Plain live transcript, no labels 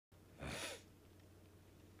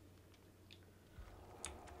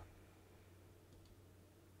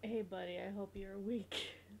Hey, buddy, I hope your week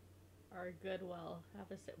are good. Well,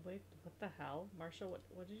 have a sit. Wait, what the hell? Marshall,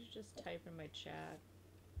 what did you just type in my chat?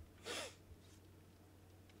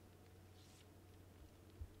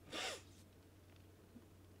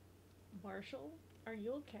 Marshall, are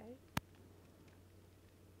you okay?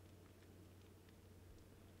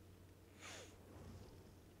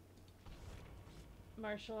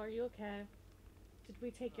 Marshall, are you okay? Did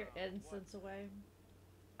we take your What? innocence away?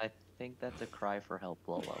 I think that's a cry for help,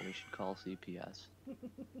 Lola. We should call CPS.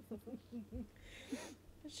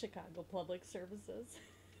 Chicago Public Services.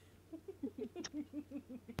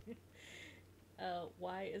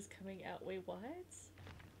 Y is coming out. Wait, what?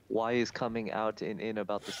 Y is coming out in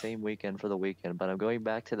about the same weekend for the weekend, but I'm going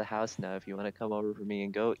back to the house now. If you want to come over for me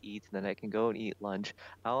and go eat, then I can go and eat lunch.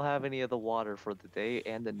 I don't have any of the water for the day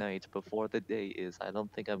and the night before the day is. I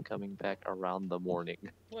don't think I'm coming back around the morning.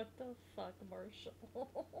 What the fuck,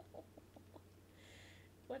 Marshall?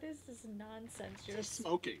 What is this nonsense? You're. Just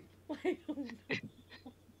smoking. I don't know.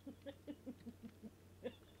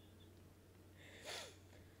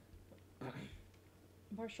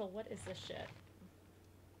 Marshall, what is this shit?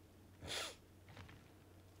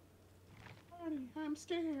 Honey, I'm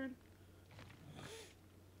scared.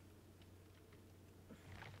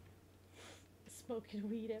 Smoking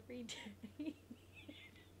weed every day.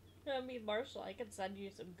 I mean, Marshall, I can send you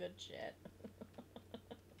some good shit.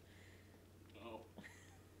 Oh.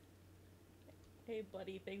 Hey,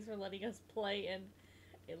 buddy, thanks for letting us play in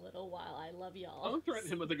a little while. I love y'all. Don't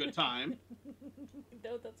threaten him with a good time.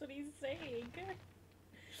 No, that's what he's saying.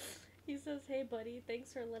 He says, "Hey, buddy,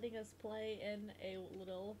 thanks for letting us play in a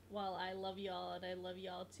little while. I love y'all, and I love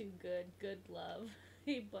y'all too. Good love."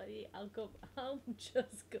 Hey, buddy, I'll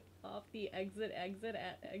just go off the exit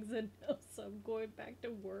at exit now, so I'm going back to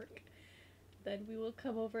work. Then we will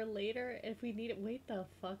come over later if we need it. Wait the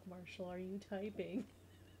fuck, Marshall, are you typing?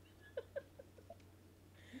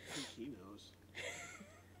 I think he knows.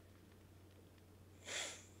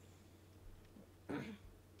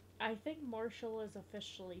 I think Marshall is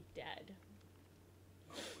officially dead.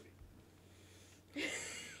 Oh, buddy.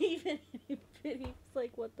 Even if he's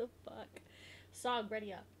like, what the fuck? Song,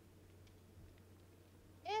 ready up.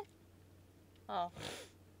 Eh. Oh.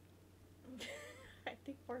 I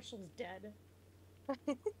think Marshall's dead.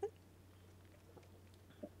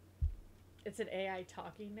 It's an AI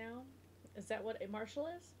talking now? Is that what a Marshall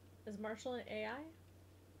is? Is Marshall an AI?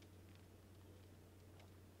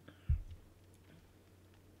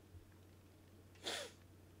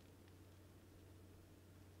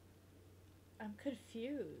 I'm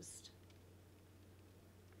confused.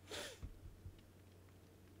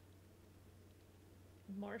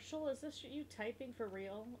 Marshall, is this you typing for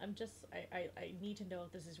real? I need to know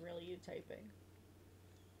if this is really you typing.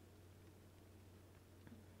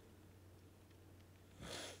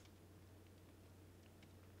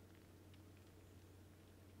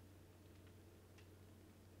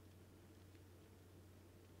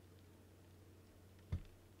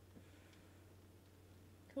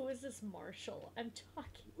 Who is this Marshall? I'm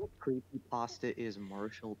talking. What creepy pasta is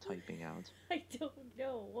Marshall typing out? I don't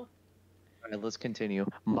know. Alright, let's continue.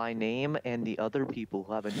 My name and the other people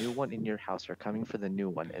who have a new one in your house are coming for the new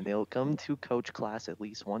one, and they'll come to coach class at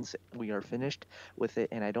least once we are finished with it,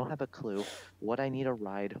 and I don't have a clue what I need a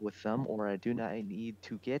ride with them, or I do not need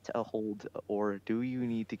to get a hold, or do you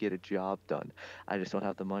need to get a job done? I just don't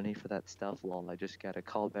have the money for that stuff. Lol, I just got a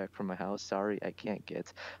call back from my house. Sorry, I can't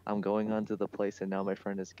get. I'm going on to the place, and now my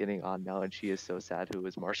friend is getting on now, and she is so sad. Who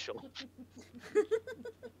is Marshall?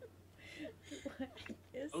 What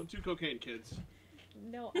is? Don't do cocaine, kids.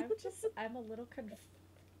 No, I'm a little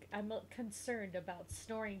concerned about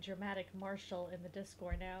snoring dramatic Marshall in the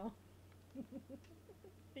Discord now.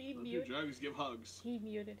 he Don't do mute drugs, give hugs. he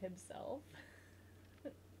muted himself.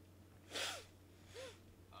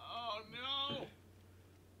 Oh no!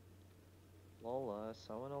 Lola,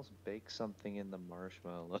 someone else baked something in the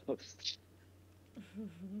marshmallows.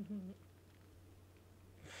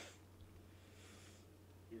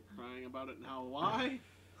 You're crying about it now. Why?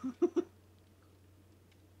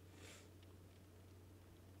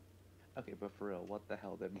 Okay, but for real, what the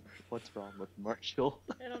hell did what's wrong with Marshall?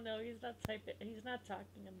 I don't know. He's not typing. He's not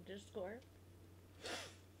talking in the Discord.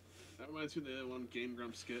 That reminds me of the one Game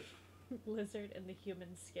Grumps skit. Lizard in the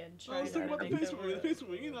human skin. Oh, let's Trying talk to about the make Facebook. The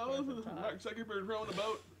Facebook, you know, Mark Zuckerberg throwing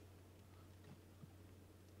about.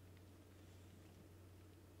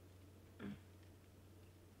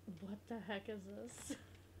 What the heck is this?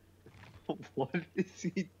 What is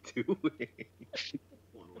he doing?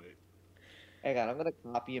 One way. Hang on, I'm gonna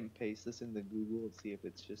copy and paste this into Google and see if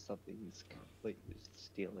it's just something he's completely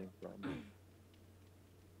stealing from.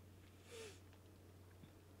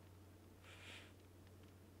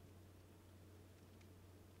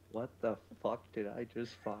 What the fuck did I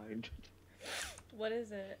just find? What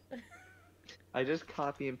is it? I just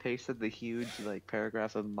copy and pasted the huge like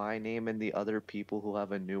paragraph of my name and the other people who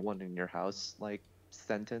have a new one in your house like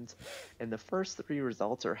sentence. And the first three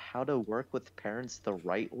results are how to work with parents the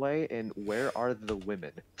right way and where are the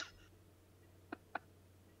women.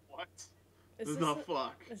 What? Is Does this not a,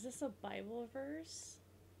 fuck. is this a Bible verse?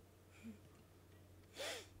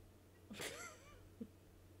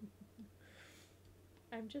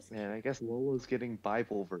 I'm just. Man, I guess Lola's getting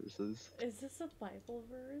Bible verses. Is this a Bible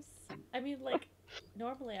verse? I mean, like,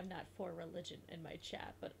 normally I'm not for religion in my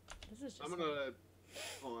chat, but this is just. I'm gonna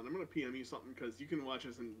hold on. I'm gonna PM you something because you can watch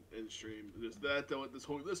this in stream. Just that though. This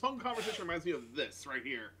whole conversation reminds me of this right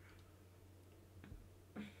here.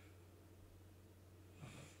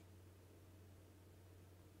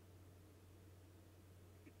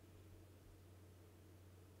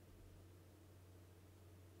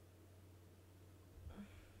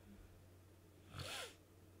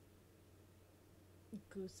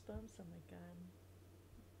 Goosebumps. Oh my god.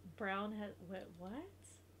 Brown has what?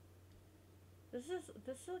 This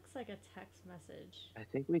looks like a text message. I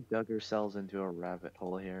think we dug ourselves into a rabbit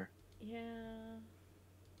hole here. Yeah.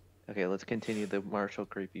 Okay, let's continue the Marshall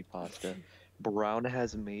creepypasta. Brown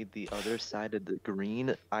has made the other side of the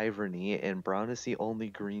green irony, and Brown is the only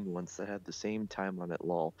green ones that have the same time on it,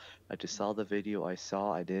 lol. I just saw the video I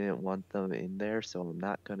saw, I didn't want them in there, so I'm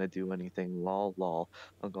not gonna do anything, lol, lol.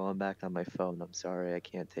 I'm going back on my phone, I'm sorry I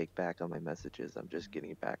can't take back on my messages, I'm just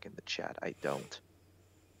getting back in the chat, I don't.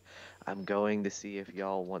 I'm going to see if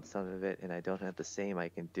y'all want some of it, and I don't have the same. I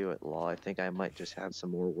can do it, lol. I think I might just have some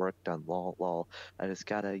more work done, lol, lol. I just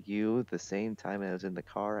got a U the same time I was in the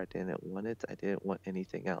car. I didn't want it. I didn't want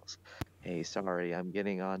anything else. Hey, sorry, I'm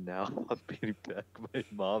getting on now. I'm being back my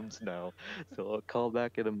mom's now, so I'll call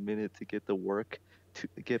back in a minute to get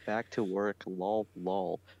get back to work, lol,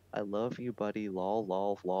 lol. I love you, buddy, lol,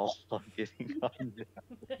 lol, lol. I'm getting on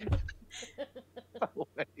now. So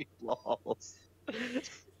many lols.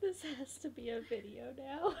 This has to be a video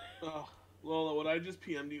now. Oh, Lola, what I just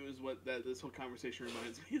PM'd you is what this whole conversation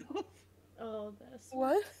reminds me of. Oh, that's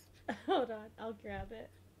What? Hold on, I'll grab it.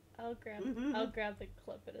 I'll grab the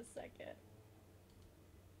clip in a second.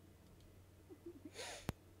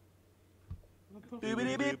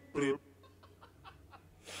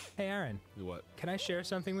 Hey, Aaron, What? can I share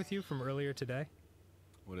something with you from earlier today?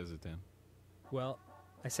 What is it, Dan? Well,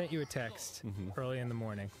 I sent you a text early in the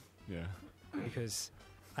morning Yeah. because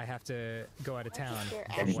I have to go out of town They're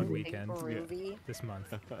for actually one weekend groovy. this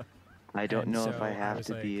month. I don't And know if so I I have was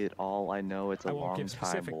to like- be at all. I know it's a I won't long give time,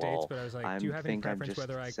 specific dates, lol. but I was like, I do you have any think I'm preference just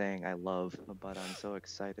whether I... saying I love, but I'm so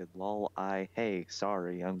excited, lol. Hey,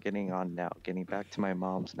 sorry, I'm getting on now, getting back to my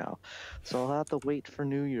mom's now. So I'll have to wait for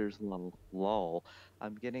New Year's, lol.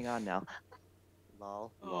 I'm getting on now.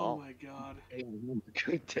 Lol, Oh lol. my god. Hey,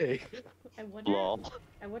 good day. I wonder. Lol.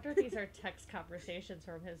 I wonder if these are text conversations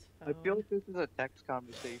from his phone. I feel like this is a text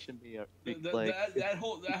conversation. That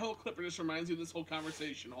whole clip just reminds you of this whole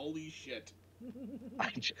conversation. Holy shit. I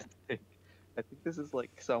think this is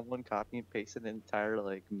like someone copy and pasted an entire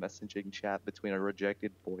like messaging chat between a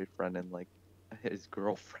rejected boyfriend and like his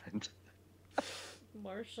girlfriend.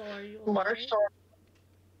 Marshall, are you alive?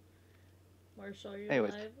 Marshall, are you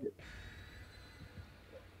Anyways. alive?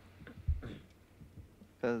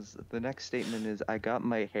 Because the next statement is, I got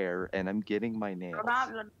my hair and I'm getting my nails.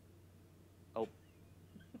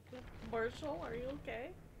 Marshall, are you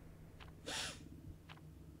okay?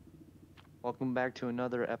 Welcome back to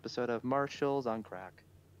another episode of Marshalls on Crack.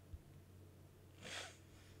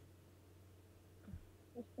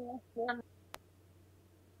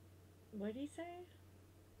 What did he say?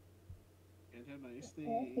 Can't have nice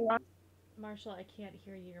things. Marshall, I can't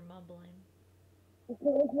hear you. You're mumbling.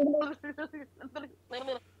 What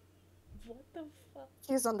the fuck?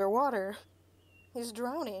 He's underwater. He's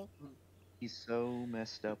drowning. He's so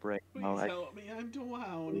messed up right Please now. help me, I'm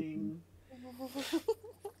drowning.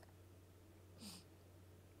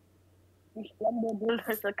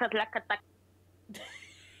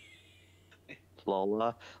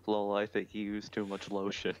 Lola, I think you used too much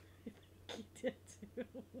lotion. He did too.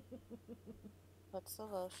 What's the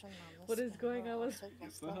lotion on What this is going on with-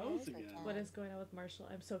 It's the hose again. What is going on with Marshall?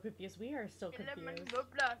 I'm so confused. We are still confused.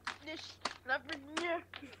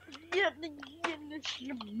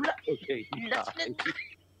 Okay, he died.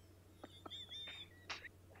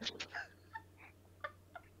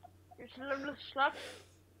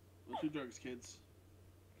 Don't do drugs, kids.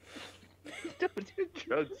 Don't do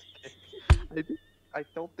drugs. I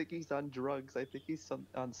don't think he's on drugs. I think he's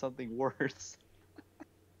on something worse.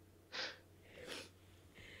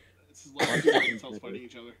 This is like two brain cells fighting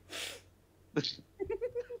each other.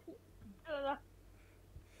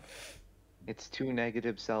 It's two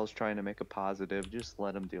negative cells trying to make a positive. Just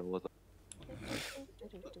let them deal with it.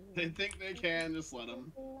 They think they can, just let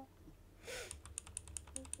them.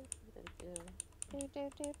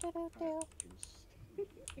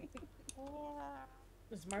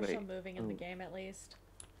 Is Marshall Wait. moving in the Oh. game at least?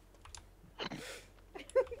 What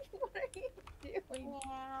are you doing?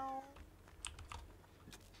 What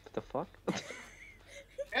the fuck?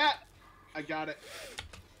 Yeah, I got it.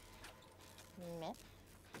 Meh.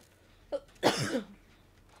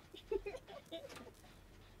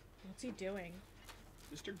 What's he doing?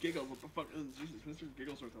 Mr. Giggles, what the fuck? Oh, Jesus, Mr.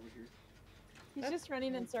 Gigglesworth over here. He's just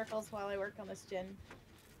running in circles while I work on this gin.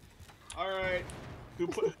 All right, who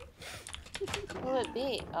put? Who would it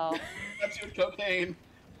be? Oh. That's you with cocaine.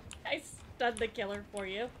 I stunned the killer for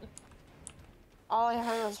you. All I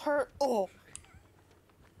heard was her. Oh.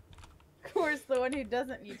 Of course, the one who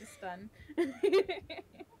doesn't need to stun.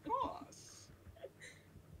 Of course.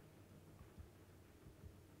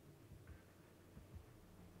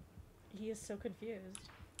 He is so confused.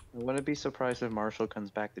 I wouldn't be surprised if Marshall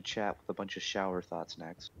comes back to chat with a bunch of shower thoughts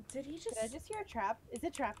next. Did he just? Did I just hear a trap? Is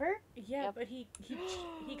it Trapper? Yeah, Yep. but he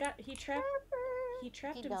trapped He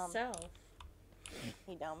dumb. himself.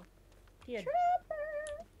 He dumb. He had Trapper!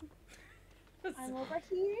 I'm over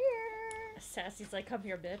here. Sassy's like, come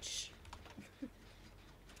here, bitch.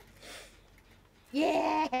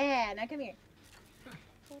 Yeah! Now come here.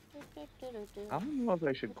 I don't know if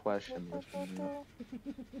I should question this one yet.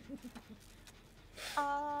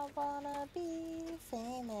 I wanna be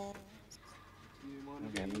famous. You wanna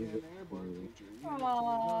Okay, be leave an it. airborne creature. You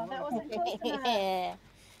Aw, wanna that be- wasn't close enough.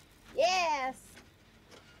 Yes!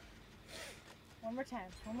 One more time.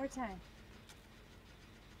 One more time.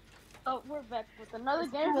 Oh, we're back with another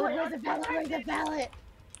game. Where's the ballot? Where's the ballot?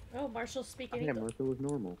 Oh, Marshall's speaking Yeah, English. Marshall was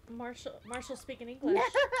normal. Marshall's speaking English.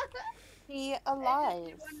 Be I just alive.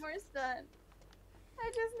 need one more stun.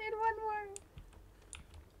 I just need one more.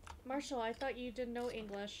 Marshall, I thought you didn't know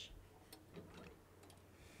English.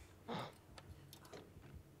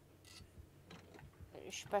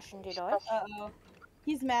 Sprechen die Deutsch? Uh-oh.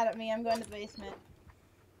 He's mad at me. I'm going to the basement.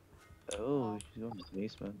 Oh, she's going to the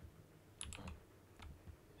basement.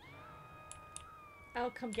 I'll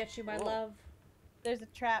come get you, my Whoa. love. There's a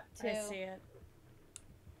trap, too. I see it.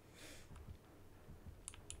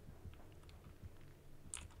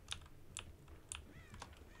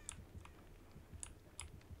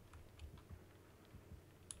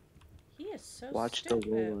 He is so Watch stupid.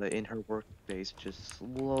 Lola in her workspace just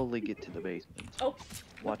slowly get to the basement. Oh,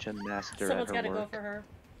 Watch a master someone's at gotta her go work. for her.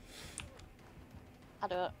 I'll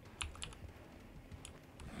do it.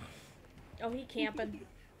 Oh, he camping.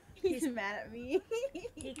 He's mad at me.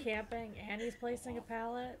 He camping, and he's placing a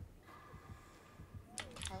pallet.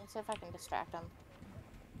 Let me see if I can distract him.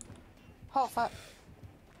 Oh fuck!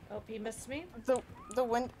 Oh, he missed me. The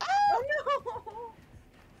wind. Ah! Oh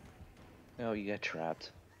no! Oh, you got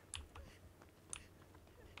trapped.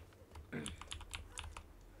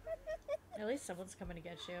 At least someone's coming to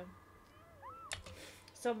get you.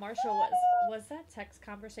 So Marshall, was that text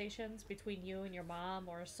conversations between you and your mom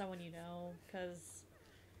or someone you know? Because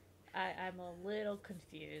I'm a little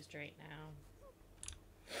confused right now.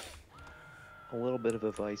 A little bit of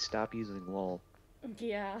advice, stop using LOL.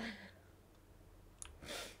 Yeah.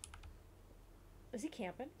 Is he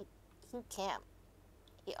camping? He can't.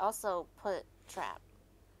 He also put trap.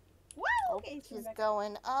 Wow! Oh, Okay, he's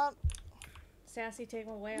going up. Sassy, take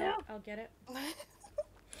him away. No. I'll get it.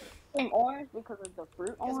 Some orange because of the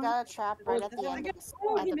fruit He's orange. got a trap right at Oh, the my end God. of the,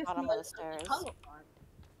 Oh, at he the missed bottom me. of the stairs. Color.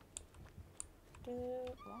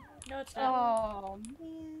 Dude, No, it's not. Oh,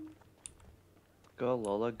 man. Go,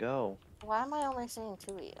 Lola, go. why am I only seeing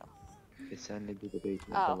two of you? Descend into the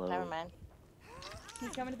basement Oh, below. never mind.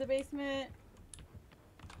 He's coming to the basement.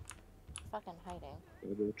 Fucking hiding. A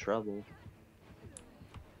little bit of trouble.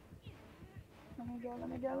 Let me go, let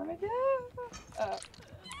me go, let me go. Oh.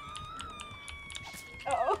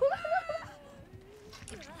 Oh.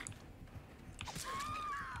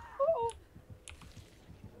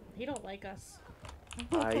 He don't like us.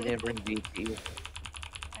 I didn't bring DT.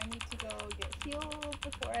 I need to go get healed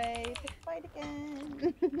before I pick a fight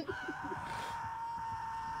again.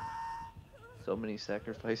 So many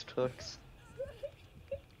sacrifice hooks.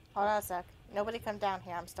 Hold on a sec. Nobody come down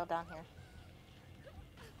here. I'm still down here.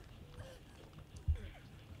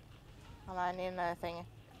 Hold on, I need another thing.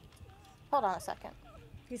 Hold on a second.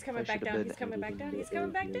 He's coming I back should've down. been He's coming back editing down. the He's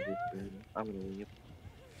coming back audio down. this time. I'm gonna leave.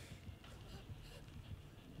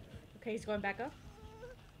 Okay, he's going back up.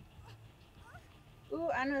 Ooh,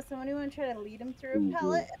 I know. Somebody want to try to lead him through a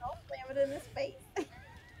pellet, and I'll slam it in his face.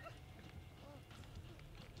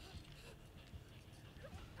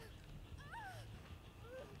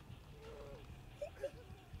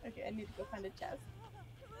 I need to go find a chest.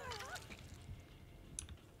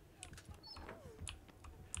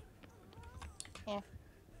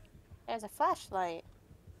 There's a flashlight.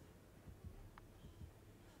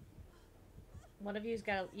 One of you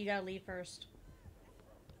gotta leave first.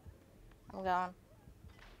 I'm gone.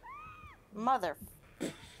 Mother.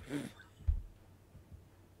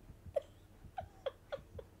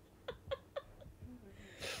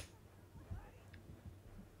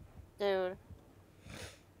 Dude.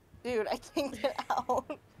 Dude, I think it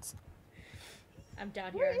out. I'm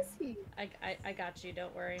down Where here. is he? I got you.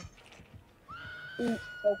 Don't worry. Beep,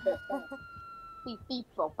 bop, bop, bop. Beep, beep,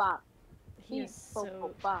 bop, bop. He Beep, is bop, so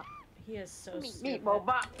bop, bop. he is so Beep, stupid. beep, bop,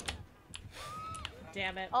 bop.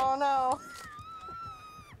 Damn it. Oh no.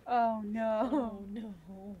 Oh no. Oh no.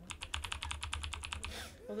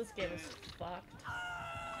 Well, this game is fucked.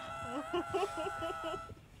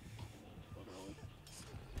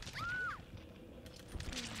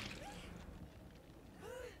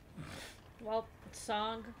 Well,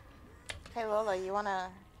 song. Hey Lola, you wanna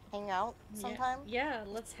hang out sometime? Yeah,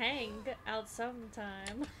 let's hang out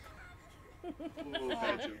sometime. Oh,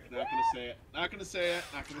 gotcha. Not gonna say it. Not gonna say it.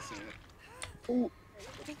 Not gonna say it. Ooh.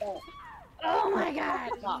 Oh my god.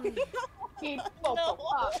 Bop. Beep, bop, bop,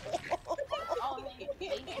 bop. Oh,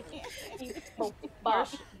 beep, bop, bop.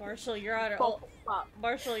 Marshall, you're our Bop, bop.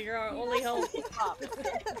 Marshall, you're our only hope. Bop.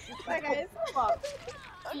 Bye guys. Bop.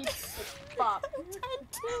 Beep, bop.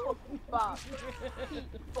 Bop.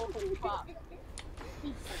 Beep, bop, bop.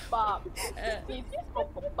 Beep, bop. Beep,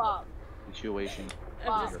 bop, bop. Situation.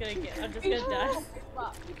 I'm just gonna die.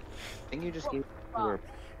 Bop. I think you just gave your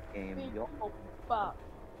game. Beep, You'll- bop, bop.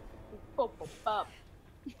 Beep, bop, bop.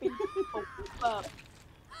 Beep, bop, bop.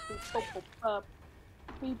 Beep, bop, bop.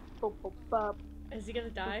 Beep, bop, bop. Is he gonna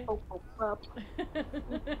die? Bop, bop, bop.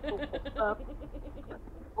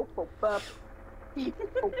 Bop, bop, bop. Beep,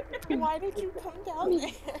 bop, beep, Why did you come down there?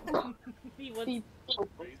 He wants, beep, bop,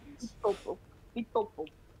 Raisins. bop, bop. Beep, bop, bop.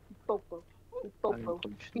 Beep, bop, bop. Beep, bop, bop.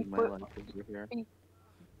 Unfortunately, my life is over here.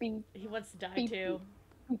 Beep, he wants to die beep, too.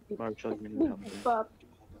 beep, beep. Marshall, you need help. Beep, bop.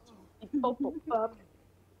 Beep, bop, bop, bop.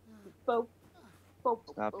 Beep, bop, bop,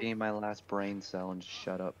 Stop bop. being my last brain cell and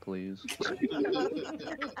shut up, please.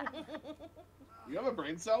 You have a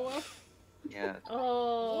brain cell left? Yeah.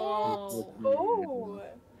 Oh, Oh.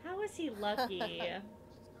 how is he lucky?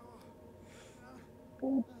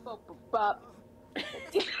 Beep, bop, bop, bop.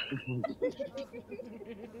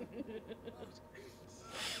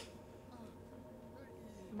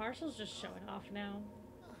 Marshall's just showing off now.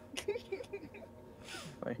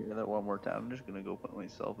 If I hear that one more time, I'm just gonna go put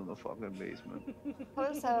myself in the fucking basement. Put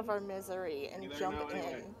us out of our misery and You there jump now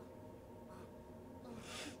anyway. in.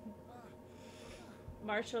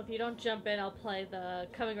 Marshall, if you don't jump in, I'll play the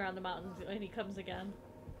Coming Around the Mountains when he comes again.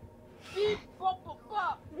 Beep, bop, bop,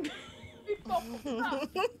 bop. Beep, bop, bop, bop.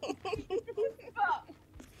 Beep, bop.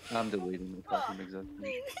 I'm deleting the fucking existence.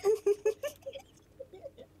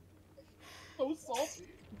 So salty.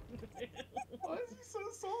 Why is he so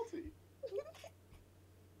salty?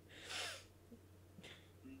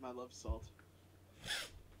 I love salt.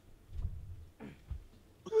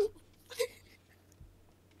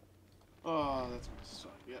 Oh, that's gonna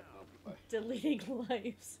suck. Yeah, no, bye. Deleting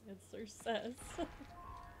lives, answer says.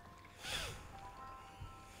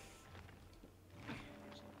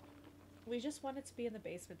 We just wanted to be in the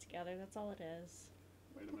basement together, that's all it is.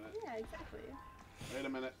 Wait a minute. Yeah, exactly. Wait a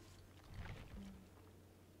minute.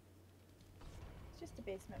 It's just a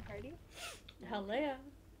basement party. Hell yeah.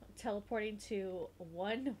 Teleporting to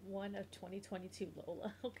 1/1 of 2022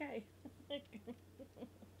 Lola. Okay.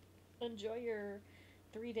 Enjoy your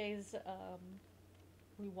 3 days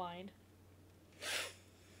rewind.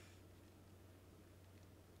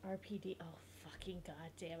 RPD. Oh fucking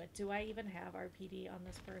god damn it. Do I even have RPD on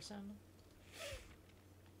this person?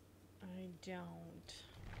 I don't.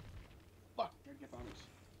 Fuck, gotta get bonus.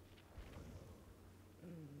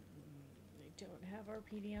 I don't have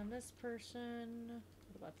RPD on this person.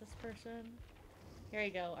 What about this person? Here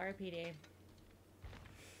you go, RPD.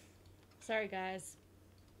 Sorry, guys.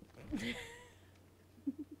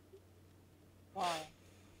 Wow.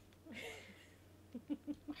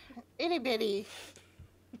 Itty bitty.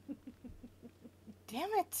 Damn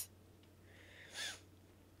it.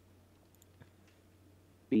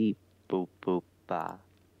 Beep, boop, boop, ba.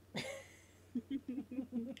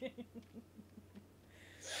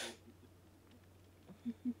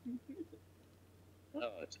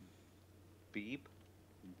 Oh, it's beep,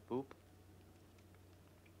 boop,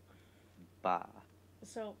 ba.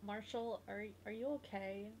 So, Marshall, are you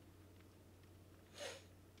okay?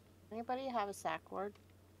 Anybody have a sack word?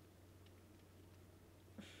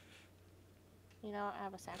 You know, I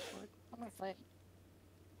have a saxophone. I'm gonna play.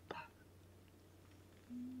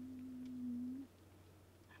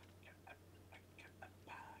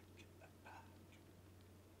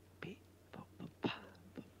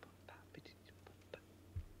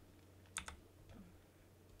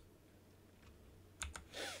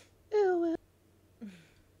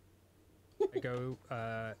 I go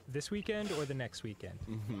this weekend or the next weekend.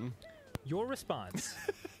 Mm-hmm. Your response.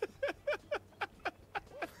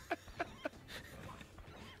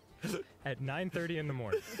 At 9:30 in the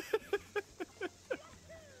morning.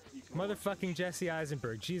 Motherfucking Jesse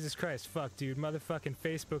Eisenberg. Jesus Christ, fuck, dude. Motherfucking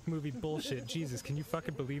Facebook movie bullshit. Jesus, can you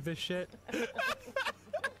fucking believe this shit?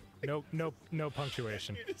 Nope, no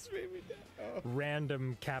punctuation. You just made me down.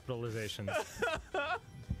 Random capitalizations.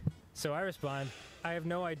 So I respond, I have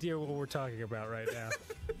no idea what we're talking about right now.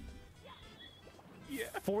 Yeah.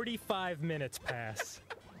 45 minutes pass.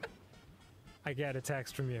 I get a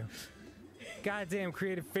text from you. Goddamn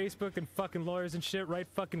creative Facebook and fucking lawyers and shit, right?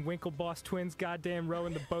 Fucking Winklevoss twins, goddamn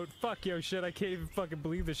rowing the boat. Fuck yo shit, I can't even fucking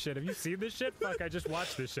believe this shit. Have you seen this shit? Fuck, I just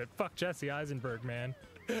watched this shit. Fuck Jesse Eisenberg, man.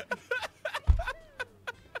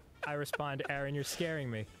 I respond, Aaron, you're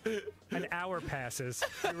scaring me. An hour passes.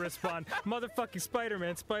 You respond, motherfucking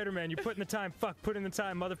Spider-Man, you put in the time. Fuck, put in the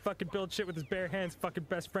time. Motherfucking build shit with his bare hands. Fucking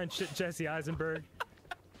best friend shit, Jesse Eisenberg.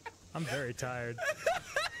 I'm very tired.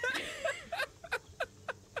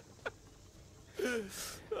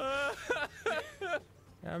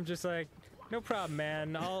 I'm just like, no problem,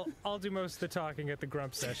 man. I'll do most of the talking at the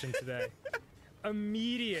Grump session today.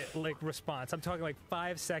 Immediate response. I'm talking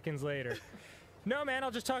 5 seconds later. No, man, I'll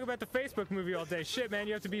just talk about the Facebook movie all day. Shit, man,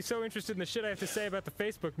 you have to be so interested in the shit I have to say about the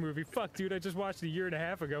Facebook movie. Fuck, dude, I just watched it a year and a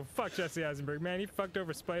half ago. Fuck Jesse Eisenberg, man. He fucked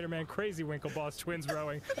over Spider-Man. Crazy Winklevoss twins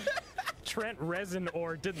rowing. Trent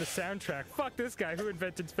Reznor did the soundtrack. Fuck this guy who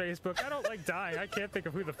invented Facebook. I don't like dying. I can't think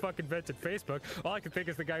of who the fuck invented Facebook. All I can think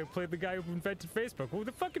is the guy who played the guy who invented Facebook. Who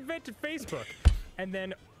the fuck invented Facebook? And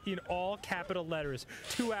then, in all capital letters,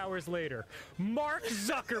 2 hours later, Mark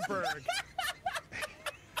Zuckerberg.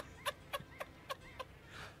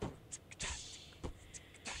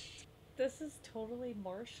 This is totally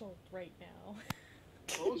Marshall right now.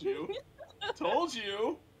 Told you. Told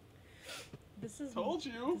you. This is Told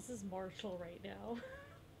you. This is Marshall right now.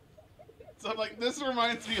 So I'm like, this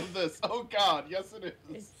reminds me of this. Oh God, yes it is.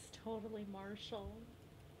 It's totally Marshall.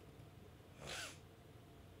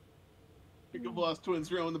 Winklevoss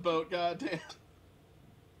twins rowing the boat. Goddamn.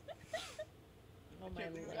 Oh I my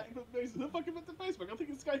can't think of the lord. guy who invented Facebook. Who fucking invented Facebook? I think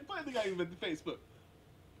it's the guy who played the guy who invented Facebook.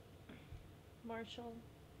 Marshall,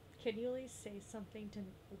 can you at least say something to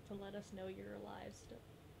let us know you're alive still?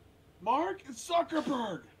 Mark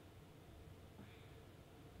Zuckerberg.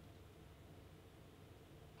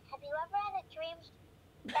 Have you ever had a dream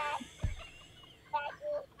that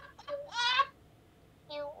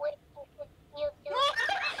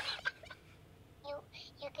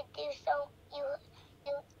you could do so you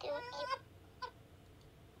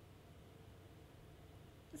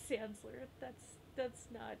Sansler, that's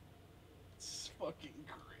not It's fucking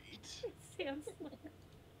great. Sansler.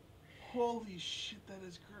 Holy shit, that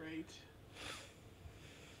is great.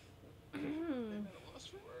 I'm at a loss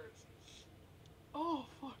for words. Oh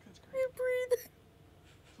fuck, that's great.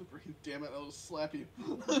 Breathe. Damn it, that'll slap you.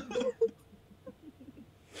 Did you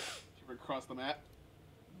ever cross the map?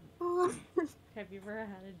 Have you ever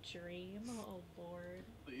had a dream? Oh lord.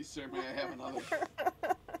 Please, sir, may I have another?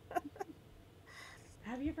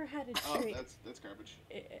 Have you ever had a Oh, dream? that's garbage.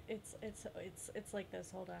 It's like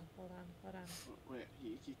this. Hold on. Wait,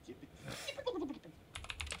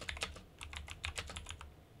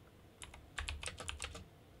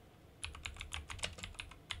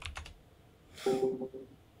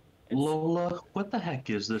 Lola, what the heck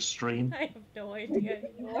is this stream? I have no idea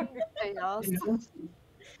anymore. Chaos.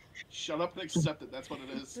 Shut up and accept it. That's what it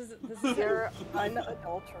is. This is You're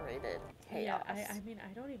unadulterated yeah. chaos. I mean,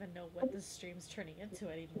 I don't even know what this stream's turning into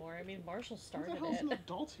anymore. I mean, Marshall Who started the hell's an it.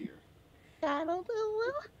 adult here? I don't know.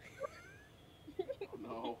 Oh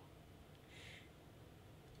no.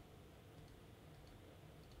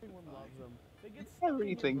 Everyone loves them. They get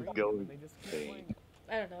Everything's stuck in going their brain and they just keep insane. playing.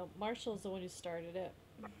 I don't know. Marshall's the one who started it.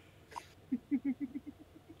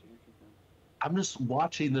 I'm just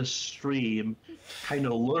watching this stream, kind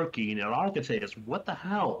of lurking, and all I can say is, what the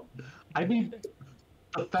hell? I mean,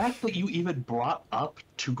 the fact that you even brought up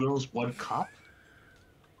Two Girls, One Cup?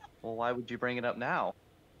 Well, why would you bring it up now?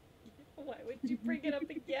 Why would you bring it up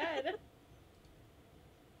again?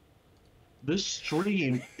 This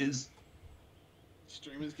stream is...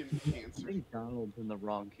 Stream is getting I cancer. think Donald's in the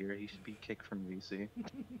wrong here. He should be kicked from VC.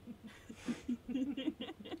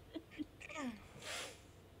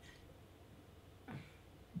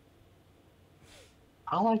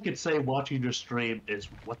 All I could say watching your stream is,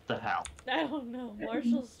 what the hell? I don't know.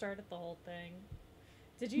 Marshall started the whole thing.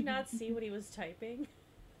 Did you not see what he was typing?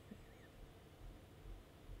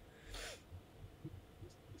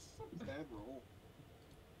 This is a bad roll.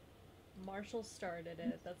 Marshall started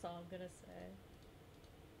it. That's all I'm gonna say.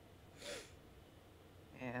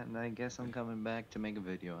 And I guess I'm coming back to make a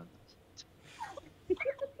video on this.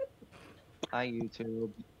 Hi,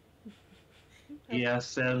 YouTube. Yeah,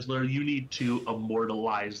 Sandler, you need to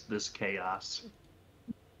immortalize this chaos.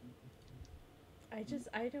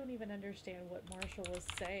 I don't even understand what Marshall was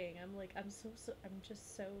saying. I'm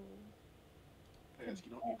just so. I guess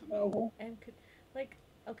you don't need to know. And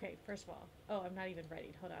okay, first of all, oh, I'm not even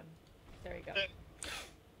ready. Hold on. There you go.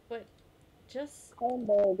 But just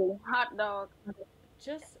Hot dog.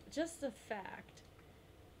 just the fact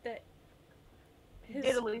that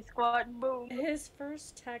Italy squad, boom. his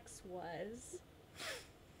first text was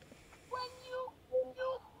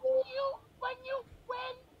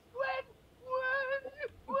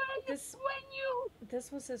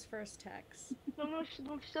this was his first text.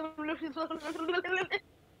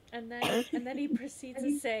 And then he proceeds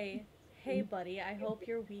to say, "Hey buddy, I hope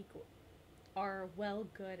your week are well,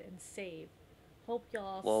 good, and safe. Hope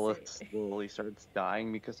y'all Lola safe." slowly starts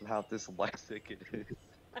dying because of how dyslexic it is.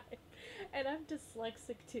 And I'm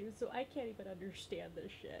dyslexic too, so I can't even understand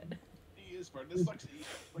this shit. He is for dyslexia.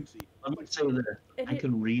 Let me say that And I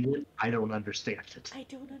can read it, I don't understand it. I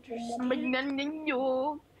don't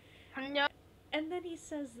understand. And then he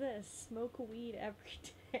says this: smoke weed every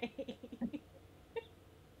day.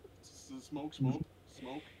 Smoke.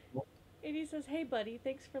 And he says, "Hey buddy,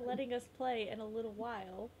 thanks for letting us play in a little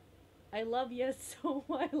while. I love you so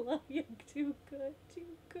I love you too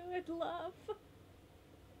good, love."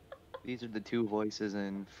 These are the two voices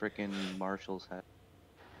in frickin' Marshall's head.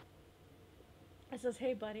 It says,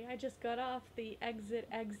 "Hey buddy, I just got off the exit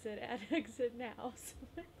at exit now." So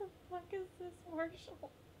what the fuck is this,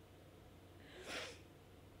 Marshall?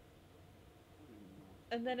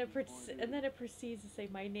 And then it proceeds to say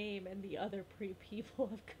my name and the other pretty people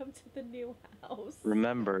have come to the new house.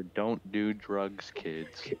 Remember, don't do drugs,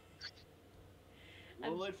 kids. A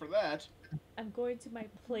little late for that. I'm going to my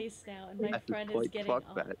place now, and my That's friend is quite getting fuck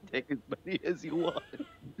on. that. Take as many as you want.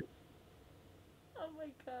 Oh my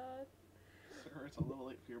god. Sir, it's a little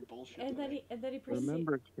late for your bullshit. And then he proceeds.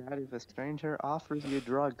 Remember, Chad, if a stranger offers you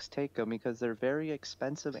drugs, take them because they're very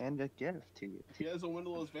expensive and a gift to you. If he has a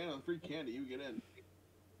windowless van on free candy, you get in.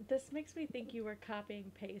 This makes me think you were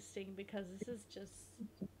copying pasting because this is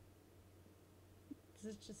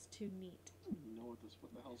just too neat. I don't even know what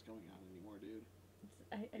the hell's going on anymore, dude.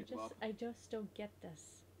 I just don't get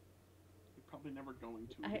this. You're probably never going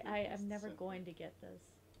to. I am never going to get this.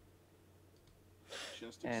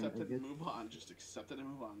 Just accept it and move on. Just accept it and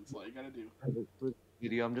move on. That's all you gotta do. For this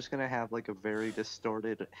video, I'm just gonna have like a very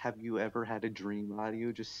distorted "Have you ever had a dream?"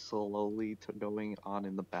 audio just slowly going on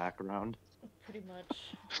in the background. Pretty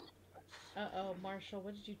much. Uh-oh, Marshall,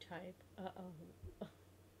 what did you type? Uh-oh.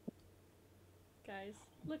 Guys,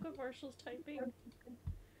 look what Marshall's typing.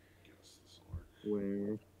 Give us the sword.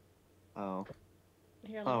 Where? Oh.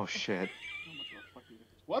 Here, Oh shit. How much of a fucking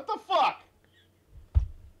difference? What the fuck?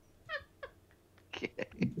 Okay.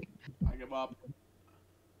 I give up.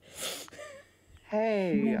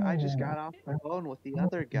 Hey, I just got off the phone with the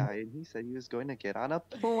other guy, and he said he was going to get on a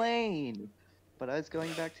plane. But I was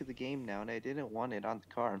going back to the game now, and I didn't want it on the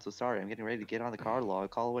car. I'm so sorry. I'm getting ready to get on the car. I'll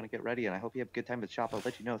call when I get ready, and I hope you have a good time at the shop. I'll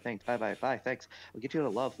let you know. Thanks. Bye, bye, bye. Thanks. I'll get you a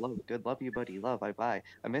love. Good. Love you, buddy. Love. Bye, bye.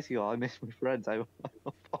 I miss you all. I miss my friends. I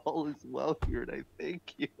hope all is well here, and I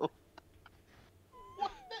thank you.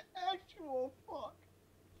 What the actual fuck?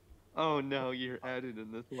 Oh no, you're added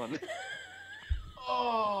in this one.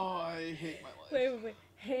 Oh, I hate my life. Wait.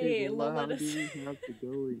 Hey, Lola, how let do us. you have to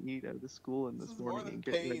go and eat out of school in This this is more morning than and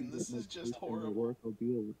get ready pain. to This get my is just place and my horrible. work?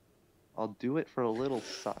 I'll do it for a little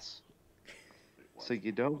sus. So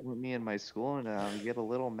you don't want me in my school, and you get a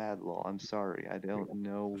little mad, lol. I'm sorry. I don't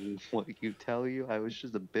know what you tell you. I was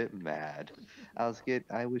just a bit mad. I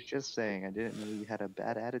was just saying. I didn't know you had a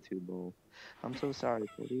bad attitude, lol. I'm so sorry,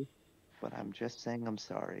 buddy. But I'm just saying I'm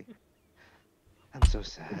sorry. I'm so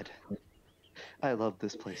sad. I love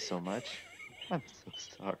this place so much. I'm so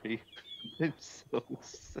sorry. I'm so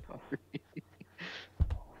sorry.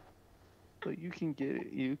 But you can get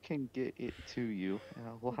it. You can get it to you.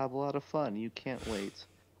 We'll have a lot of fun. You can't wait.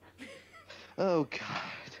 Oh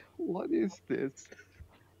God, what is this?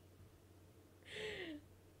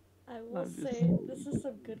 I will I'm just- say this is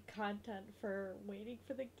some good content for waiting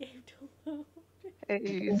for the game to load.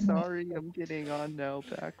 Hey, sorry, I'm getting on now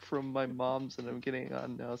back from my mom's and I'm getting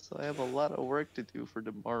on now, so I have a lot of work to do for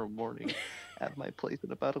tomorrow morning at my place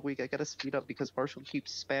in about a week. I gotta speed up because Marshall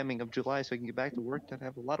keeps spamming of July so I can get back to work. Then I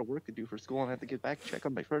have a lot of work to do for school and I have to get back and check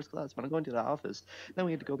on my first class when I'm going to the office. Then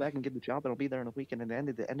we have to go back and get the job and I'll be there in a week and at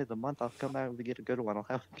the end of the month I'll come out and get a good one. I'll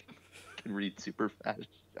have can read super fast.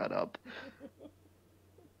 Shut up.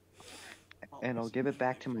 And I'll give it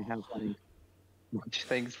back to my house. Much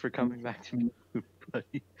thanks for coming back to me,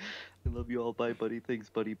 buddy. I love you all. Bye, buddy. Thanks,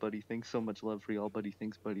 buddy. Thanks so much love for y'all, buddy.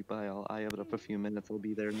 Thanks, buddy. Bye. I have it up a few minutes. I'll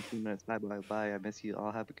be there in a few minutes. Bye. I miss you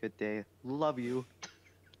all. Have a good day. Love you.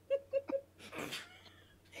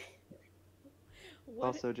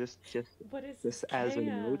 Also, just what is just as a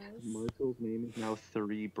note, Marshall's name is now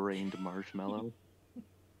 3-brained Marshmallow.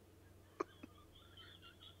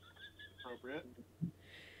 Appropriate.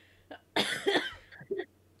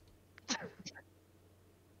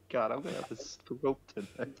 God, I'm gonna have a stroke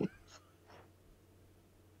tonight.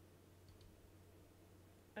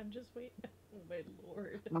 I'm just waiting. Oh my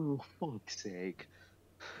lord. Oh, fuck's sake.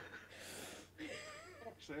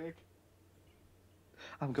 Fuck's sake.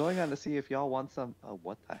 I'm going on to see if y'all want some. Oh,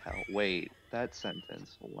 what the hell? Wait, that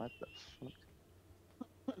sentence. What the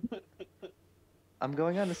fuck? I'm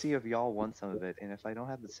going on to see if y'all want some of it, and if I don't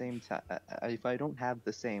have the same if I don't have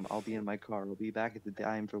the same, I'll be in my car. I'll be back at the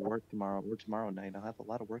time for work tomorrow or tomorrow night. I'll have a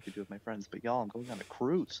lot of work to do with my friends. But y'all, I'm going on a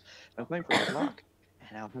cruise. I'm going for a walk,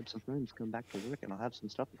 and I'll have some friends come back to work, and I'll have some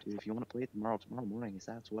stuff to do. If you want to play tomorrow morning,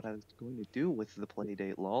 that's what I was going to do with the play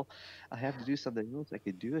date, lol. I have to do something else I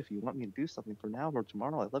could do if you want me to do something for now or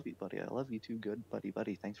tomorrow. I love you, buddy. I love you too, good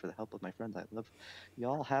buddy. Thanks for the help with my friends. I love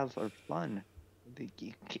y'all. Have fun.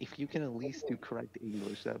 If you can at least do correct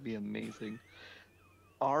English, that'd be amazing.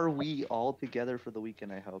 Are we all together for the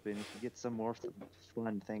weekend, I hope? And if you get some more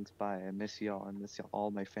fun, thanks, bye. I miss y'all. I miss y'all,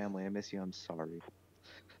 all my family. I miss you. I'm sorry.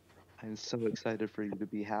 I'm so excited for you to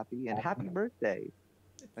be happy, and happy birthday.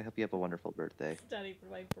 I hope you have a wonderful birthday. It's not even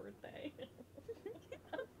my birthday.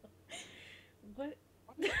 What?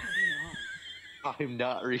 I'm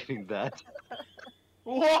not reading that.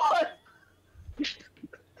 What?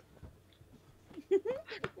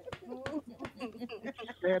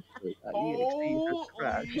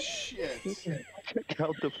 Holy shit. Check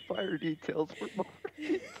out the fire details for more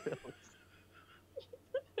details.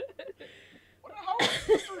 How am I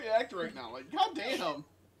supposed to react right now? Like, goddamn.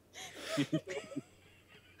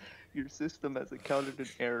 Your system has encountered an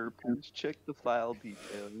error. Please check the file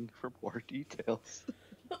detailing for more details.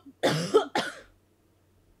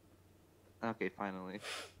 Okay, finally.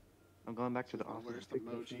 I'm going back to the office Worst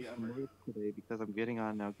emoji ever. today because I'm getting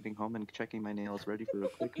home and checking my nails, ready for a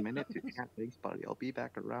quick minute to chat. Thanks, buddy. I'll be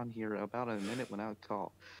back around here about a minute when I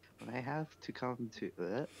call. When I have to come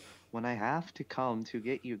to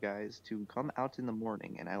get you guys to come out in the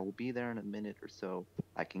morning, and I will be there in a minute or so.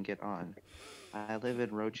 I can get on. I live in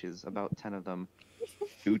Roaches, about 10 of them.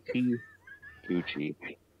 Gucci.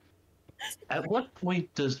 At what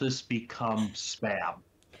point does this become spam?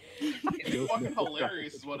 It's fucking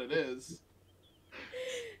hilarious is what it is.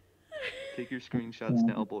 Take your screenshots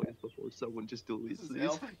now, boys, before someone just deletes This is these.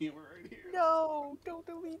 alpha humor right here. No, don't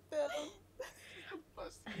delete them.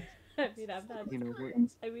 I mean, I'm not. You know what?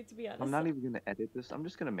 I mean, to be honest. I'm not even gonna edit this. I'm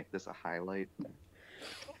just gonna make this a highlight.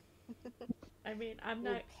 I mean, I'm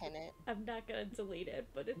We'll not. pin it. I'm not gonna delete it,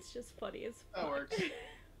 but it's just funny as fuck. That works.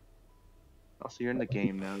 Also, you're in the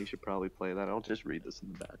game now. You should probably play that. I'll just read this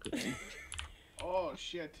in the background. Oh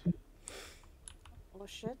shit. Oh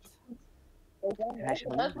shit.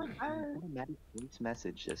 Actually, automatic voice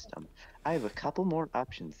message system. I have a couple more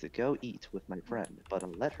options to go eat with my friend, but I'll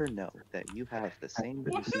let her know that you have the same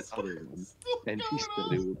What as is the other one. still And she going said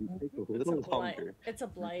on? it will take a little blight. longer. It's a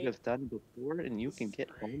We blight. have done before, and you This can is get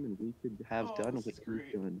great. home, and we could have Oh, done this what is you've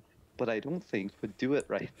great. done. But I don't think would do it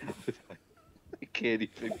right now. I can't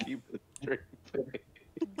even keep a straight face.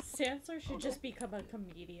 Sansler should just become a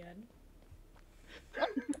comedian.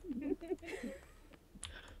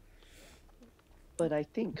 But I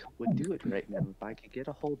think would do it right now if I could get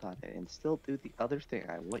a hold on it and still do the other thing.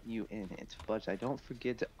 I want you in it, but I don't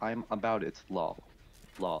forget I'm about it. Lol.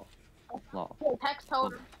 Text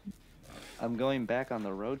totem. I'm going back on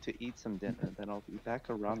the road to eat some dinner, then I'll be back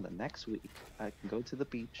around the next week. I can go to the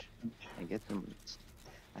beach and get some rest.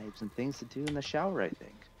 I have some things to do in the shower, I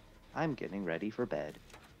think. I'm getting ready for bed.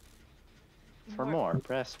 For more,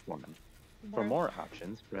 press 1. For more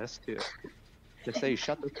options, press 2. To say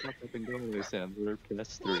shut the fuck up and go away, Sandler,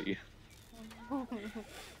 press 3.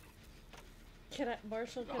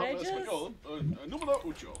 Marshall, can I just... Numero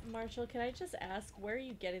ocho. Marshall, can I just ask, where are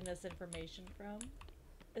you getting this information from?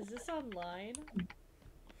 Is this online?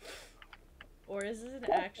 Or is this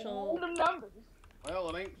an actual... The numbers.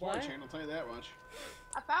 Well, it ain't What? 4chan, I'll tell you that much.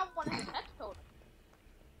 I found one in the text code.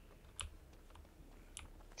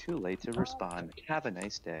 Too late to respond. Have a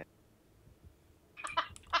nice day.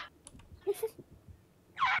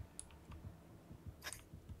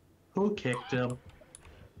 Who kicked him?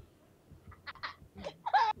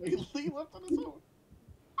 He left on his own.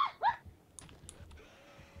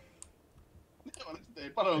 Have a nice day.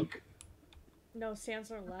 Ba-dunk. No,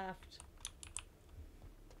 Sansor left.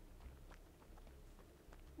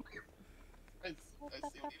 I see what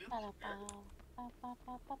he did.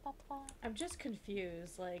 I'm just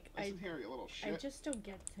confused, like, Listen here, you little I shit. just don't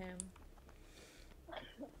get him.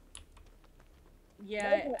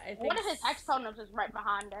 Yeah, I think... One of his text code notes is right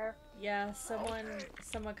behind there. Yeah, someone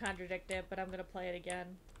contradicted, but I'm gonna play it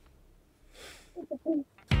again.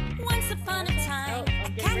 Once upon a time,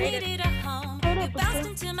 cat needed a home. You bounced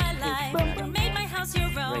into my life and made my house your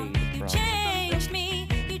own. You changed me,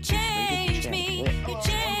 you changed me, you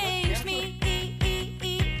changed me.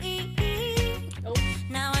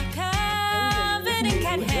 Now I'm covered in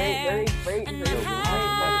cat hair, and my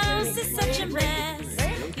house is such a mess.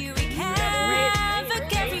 You wreak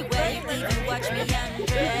havoc everywhere, you even watch me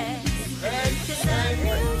undress. 'Cause I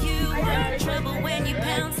knew you were in trouble when you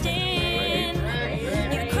pounced in.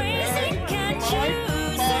 You crazy cat, you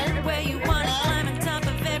sit where you wanna climb on top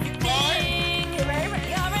of everything. You're a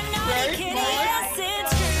naughty kitty, yes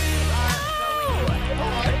it's true.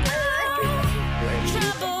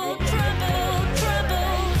 Trouble, trouble, trouble.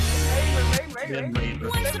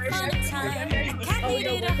 Once upon a time, a cat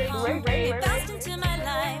needed a home. You bounced into my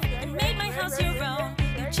life and made my house your own.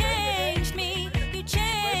 You changed me, you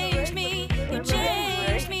changed me, you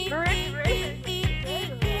changed me.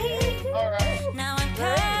 Now I'm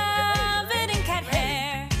covered in cat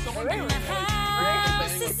hair, and my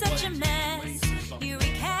house is such a mess. You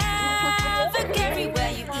wreak havoc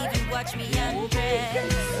everywhere, you even watch me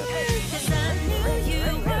undress. 'Cause I knew you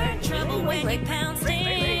were in trouble when you pounced in.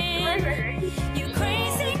 You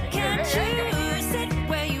crazy cat, you sit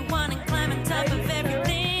where you want and climb on top of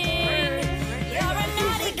everything. You're a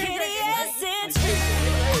naughty kitty, yes it's true.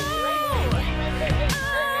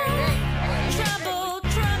 Trouble,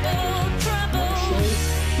 trouble, trouble.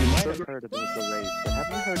 You might have heard about the raids, but have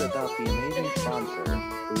you heard about the amazing sponsor,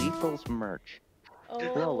 Lethal's merch?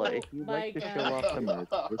 Trilla, if you'd my like to show God. off the merch,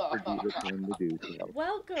 Mr. D return the do so.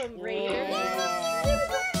 Welcome, Raiders!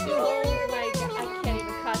 Oh my god, I can't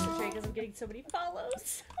even concentrate because I'm getting so many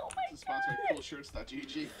follows. Oh my This is sponsored by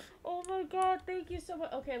coolshirts.gg. Oh my god, thank you so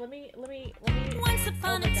much. Okay, let me. Once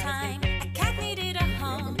upon a time, a cat needed a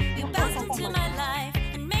home. You bounced into my life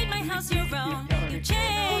and made my house your own. You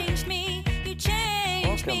changed me, you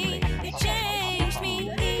changed me, you changed me.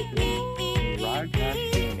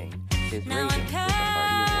 Now I'm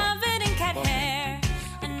covered in cat hair,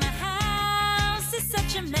 and my house is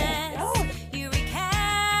such a mess. You wreak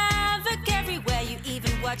havoc everywhere, you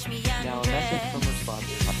even watch me Now, a message from undress. our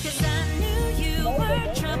sponsor. 'Cause I knew you were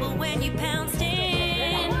in trouble when you pounced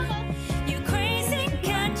in. You crazy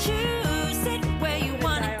cat, you sit where you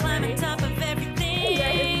want and climb on top of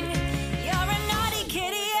everything. You're a naughty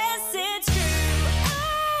kitty, yes it's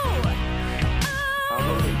true.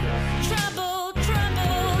 Trouble,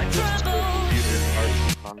 trouble, trouble.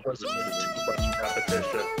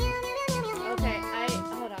 Okay,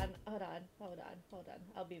 hold on.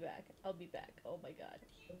 I'll be back. Oh my god.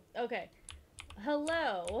 Okay.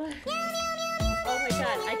 Hello. Oh my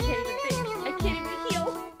god, I can't even think. I can't even heal.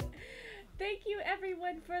 Thank you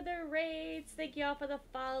everyone for the raids. Thank you all for the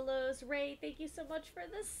follows. Ray, thank you so much for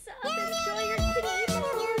the sub. Enjoy your kitty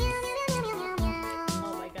emotes.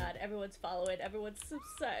 Oh my god, everyone's following. Everyone's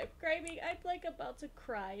subscribing. I'm like about to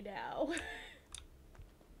cry now.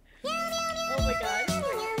 Oh my god.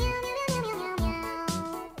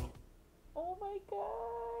 Oh my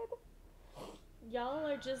god. Y'all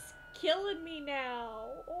are just killing me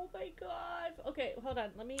now. Oh my god. Okay, hold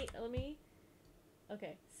on. Let me.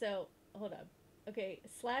 Okay, so hold on. Okay,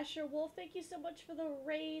 Slasher Wolf, thank you so much for the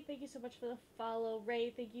raid. Thank you so much for the follow. Ray,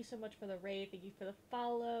 thank you so much for the raid. Thank you for the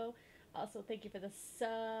follow. Also, thank you for the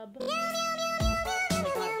sub. Oh my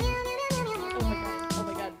god. Oh my god. Oh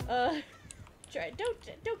my god. Try.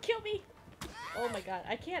 Don't kill me. Oh my god.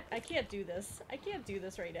 I can't do this. I can't do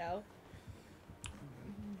this right now.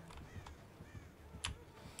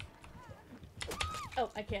 Oh,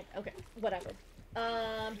 I can't. Okay, whatever.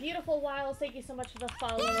 Beautiful Wiles, thank you so much for the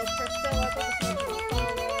follow. Priscilla, thank you so much for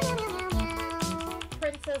the follow.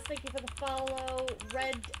 Princess, thank you for the follow.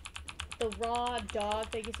 Red The Raw Dog,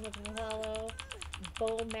 thank you so much for the follow.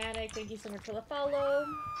 Bull Manic, thank you so much for the follow.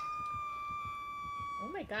 Oh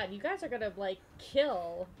my god, you guys are gonna, like,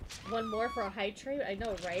 kill one more for a high trade? I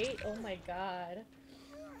know, right? Oh my god.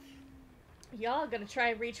 Y'all gonna try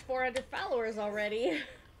and reach 400 followers already.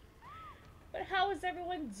 But how is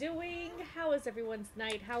everyone doing? How is everyone's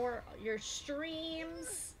night? How are your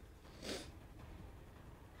streams?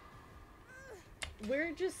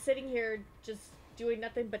 We're just sitting here just doing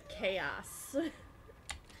nothing but chaos.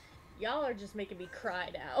 Y'all are just making me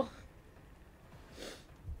cry now.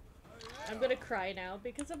 I'm gonna cry now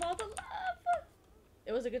because of all the love.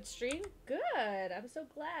 It was a good stream? Good. I'm so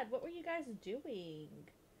glad. What were you guys doing?